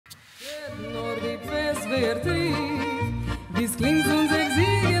wer trieb, dies klingt unser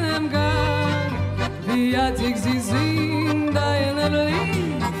Siegen am Gang, wie hat ich sie sehen, deiner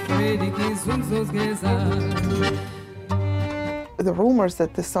Lieb, Friedrich ist uns gesagt. The rumors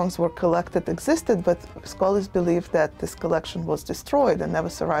that the songs were collected existed, but scholars believe that this collection was destroyed and never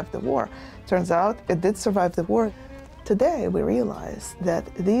survived the war. Turns out it did survive the war. Today we realize that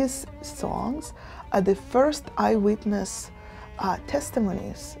these songs are the first eyewitness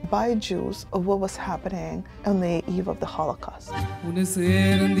testimonies by Jews of what was happening on the eve of the Holocaust.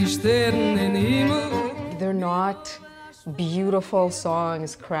 They're not beautiful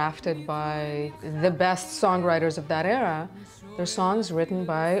songs crafted by the best songwriters of that era. They're songs written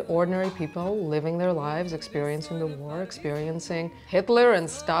by ordinary people living their lives, experiencing the war, experiencing Hitler and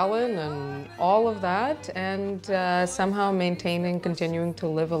Stalin and all of that, and somehow maintaining, continuing to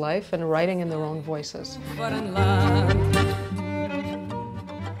live a life and writing in their own voices.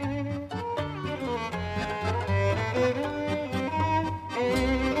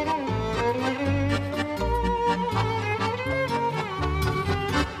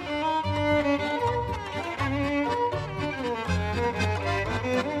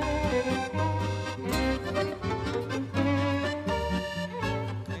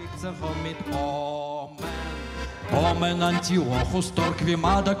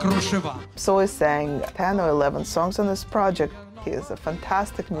 So he sang 10 or 11 songs on this project. He is a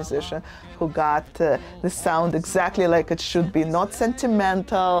fantastic musician who got the sound exactly like it should be, not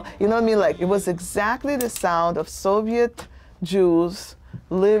sentimental, you know what I mean? Like, it was exactly the sound of Soviet Jews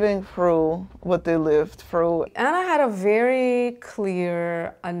living through what they lived through. Anna had a very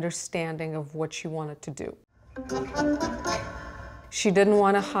clear understanding of what she wanted to do. She didn't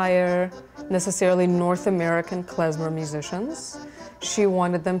want to hire necessarily North American klezmer musicians. She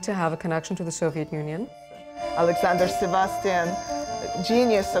wanted them to have a connection to the Soviet Union. Alexander Sebastian,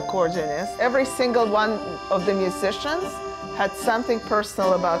 genius accordionist. Every single one of the musicians had something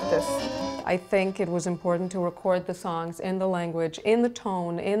personal about this. I think it was important to record the songs in the language, in the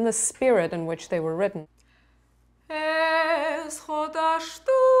tone, in the spirit in which they were written.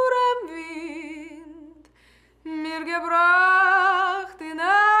 Mir gebracht in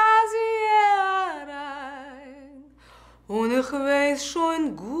Asien rein, und ich weiß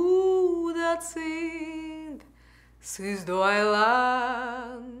schon gut, dass es ist do ein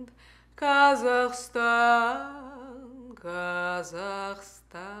Land, Kasachstan,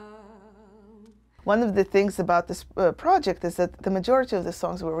 Kasachstan. One of the things about this project is that the majority of the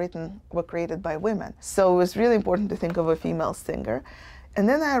songs were created by women. So it was really important to think of a female singer. And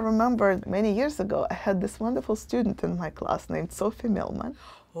then I remembered many years ago, I had this wonderful student in my class named Sophie Millman.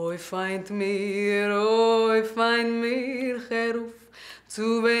 Oi find mir, Geruf,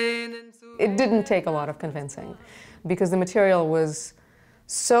 zu weinen, zu. It didn't take a lot of convincing because the material was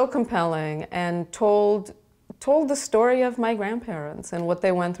so compelling and told the story of my grandparents and what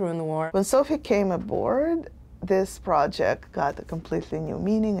they went through in the war. When Sophie came aboard, this project got a completely new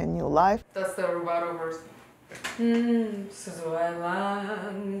meaning, a new life. That's the rubato verse.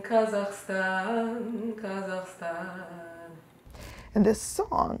 Kazakhstan, Kazakhstan. And this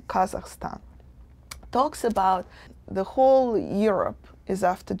song, Kazakhstan, talks about the whole Europe is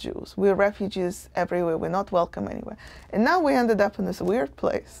after Jews. We're refugees everywhere, we're not welcome anywhere. And now we ended up in this weird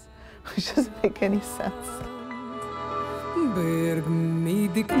place, which doesn't make any sense. Berg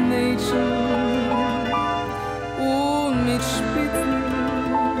mit die Knätschen und mit Spitzen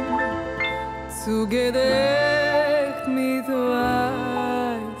zugedeckt mit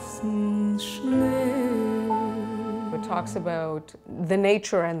weißen Schnee. It talks about the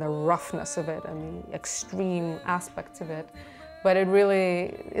nature and the roughness of it and the extreme aspects of it, but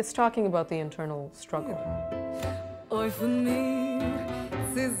it's talking about the internal struggle. Oi von mir,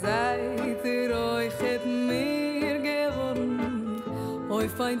 sie seid euch het mir geworden, oi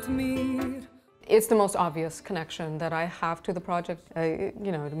feind mir. It's the most obvious connection that I have to the project. It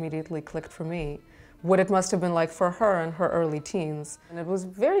immediately clicked for me what it must have been like for her in her early teens. And it was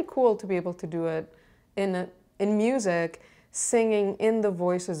very cool to be able to do it in music, singing in the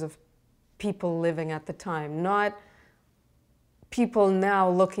voices of people living at the time, not people now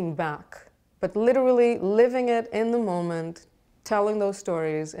looking back, but literally living it in the moment, telling those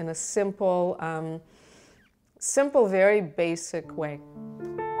stories in a simple, very basic way.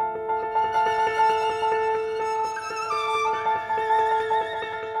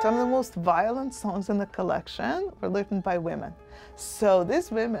 Some of the most violent songs in the collection were written by women. So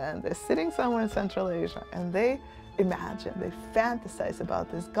these women, they're sitting somewhere in Central Asia and they imagine, they fantasize about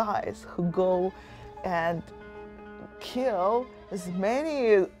these guys who go and kill as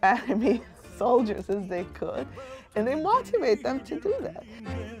many enemy soldiers as they could, and they motivate them to do that.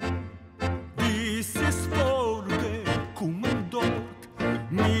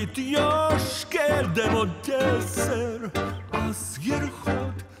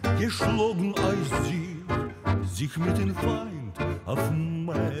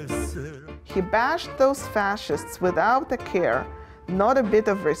 He bashed those fascists without a care, not a bit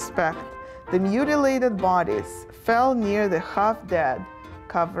of respect. The mutilated bodies fell near the half-dead,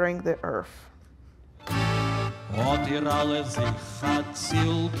 covering the earth.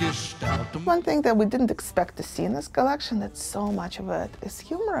 One thing that we didn't expect to see in this collection, that so much of it is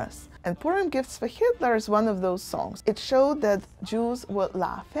humorous. And Purim Gifts for Hitler is one of those songs. It showed that Jews were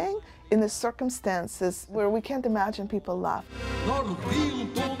laughing in the circumstances where we can't imagine people laugh.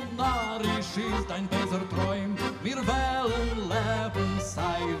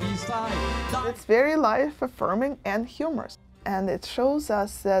 It's very life-affirming and humorous. And it shows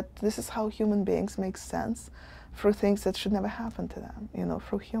us that this is how human beings make sense through things that should never happen to them,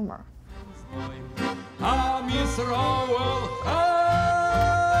 through humor.